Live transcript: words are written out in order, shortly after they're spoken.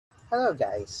Hello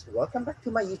guys, welcome back to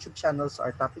my YouTube channel. So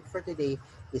our topic for today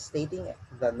is stating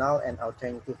the null and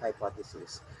alternative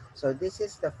hypothesis. So this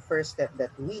is the first step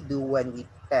that we do when we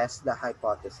test the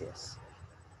hypothesis.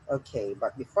 Okay,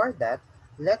 but before that,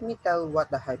 let me tell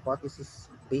what the hypothesis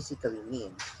basically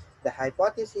mean. The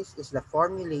hypothesis is the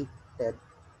formulated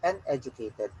and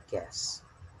educated guess.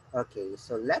 Okay,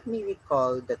 so let me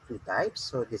recall the two types.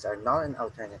 So these are null and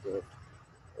alternative.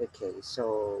 Okay,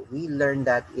 so we learned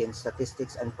that in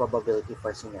statistics and probability for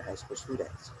senior high school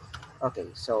students. Okay,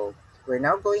 so we're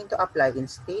now going to apply in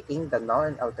stating the null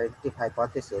and alternative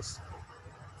hypothesis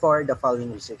for the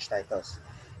following research titles.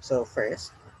 So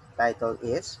first, title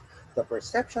is The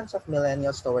Perceptions of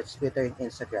Millennials Towards Twitter and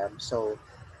Instagram. So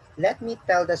let me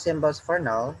tell the symbols for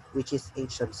null, which is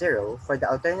h sub 0, for the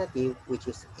alternative, which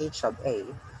is h sub a.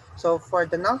 So for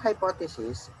the null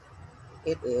hypothesis,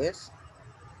 it is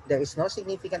there is no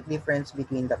significant difference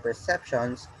between the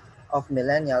perceptions of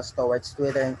millennials towards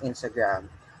Twitter and Instagram.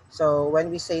 So when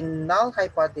we say null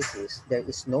hypothesis, there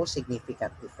is no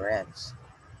significant difference.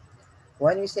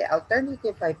 When we say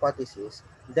alternative hypothesis,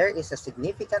 there is a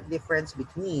significant difference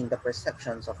between the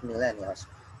perceptions of millennials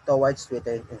towards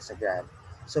Twitter and Instagram.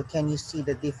 So can you see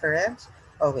the difference?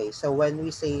 Okay, so when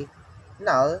we say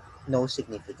null, no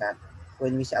significant.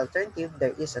 When we say alternative,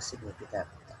 there is a significant.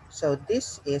 So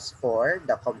this is for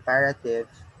the comparative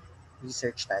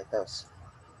research titles.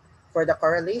 For the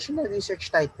correlational research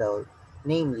title,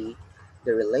 namely,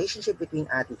 the relationship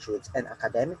between attitudes and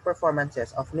academic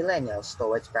performances of millennials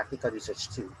towards practical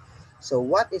research too. So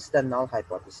what is the null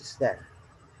hypothesis there?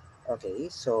 Okay,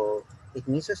 so it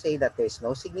means to say that there is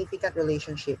no significant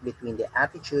relationship between the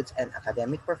attitudes and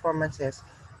academic performances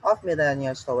of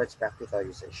millennials towards practical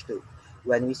research too.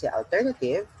 When we say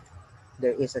alternative,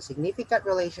 there is a significant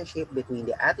relationship between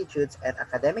the attitudes and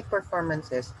academic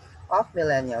performances of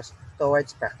millennials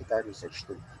towards practical research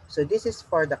too. So this is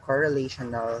for the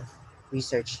correlational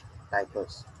research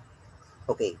titles.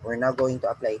 Okay, we're now going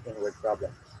to apply it in word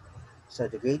problems. So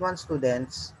the grade 1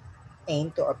 students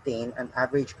aim to obtain an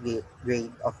average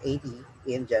grade of 80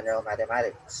 in general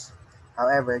mathematics.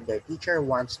 However, their teacher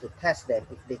wants to test them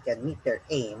if they can meet their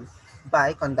aim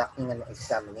by conducting an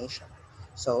examination.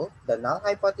 So, the null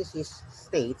hypothesis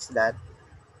states that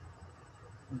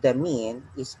the mean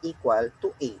is equal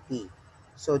to 80.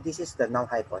 So, this is the null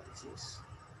hypothesis.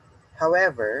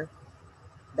 However,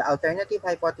 the alternative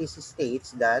hypothesis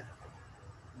states that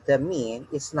the mean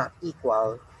is not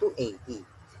equal to 80.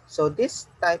 So this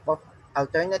type of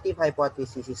alternative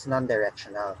hypothesis is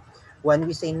non-directional. When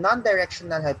we say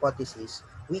non-directional hypothesis,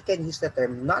 we can use the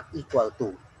term not equal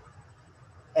to.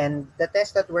 And the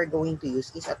test that we're going to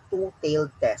use is a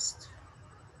two-tailed test.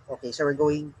 Okay, so we're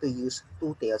going to use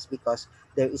two tails because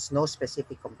there is no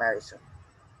specific comparison.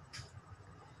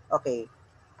 Okay,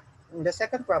 in the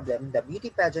second problem, the beauty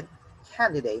pageant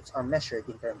candidates are measured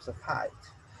in terms of height.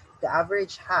 The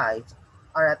average height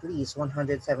are at least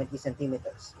 170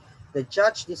 centimeters. The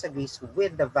judge disagrees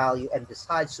with the value and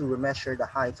decides to remeasure the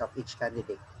heights of each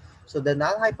candidate. So the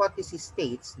null hypothesis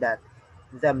states that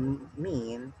the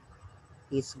mean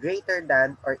is greater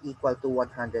than or equal to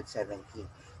 170.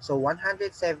 So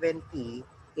 170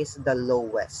 is the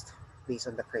lowest based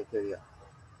on the criteria.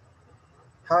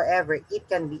 However, it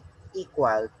can be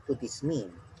equal to this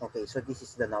mean. Okay, so this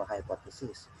is the null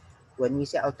hypothesis. When we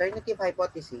say alternative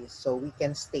hypothesis, so we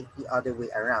can state the other way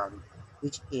around,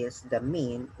 which is the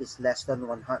mean is less than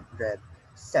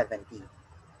 170.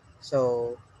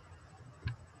 So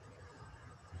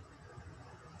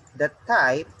the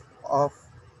type of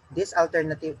this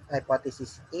alternative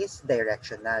hypothesis is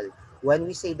directional. When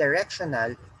we say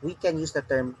directional, we can use the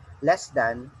term less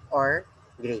than or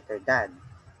greater than.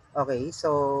 Okay,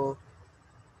 so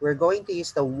we're going to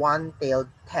use the one-tailed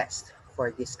test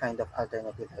for this kind of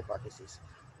alternative hypothesis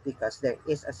because there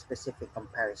is a specific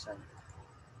comparison.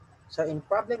 So in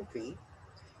problem 3,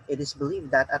 it is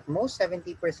believed that at most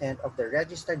 70% of the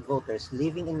registered voters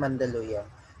living in Mandaluyong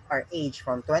are aged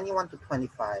from 21 to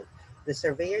 25. The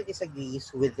surveyor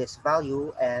disagrees with this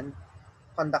value and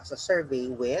conducts a survey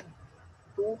with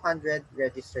 200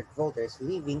 registered voters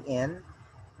living in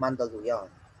Mandaluyong.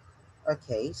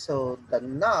 Okay, so the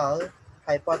null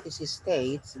hypothesis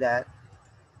states that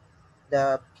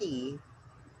the P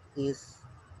is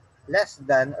less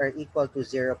than or equal to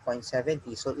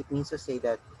 0.70. So it means to say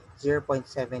that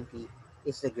 0.70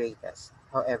 is the greatest.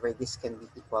 However, this can be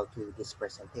equal to this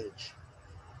percentage.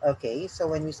 Okay, so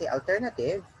when we say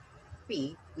alternative,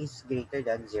 P is greater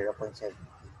than 0.70.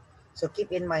 So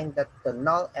keep in mind that the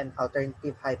null and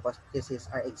alternative hypotheses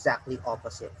are exactly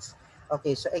opposites.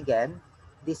 Okay, so again,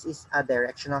 this is a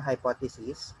directional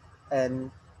hypothesis and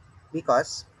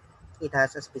because it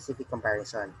has a specific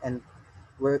comparison, and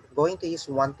we're going to use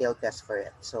one tail test for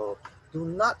it. So do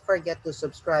not forget to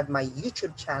subscribe my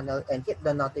YouTube channel and hit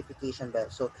the notification bell.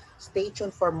 So stay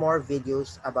tuned for more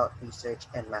videos about research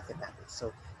and mathematics.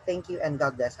 So thank you and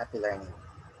God bless. Happy learning.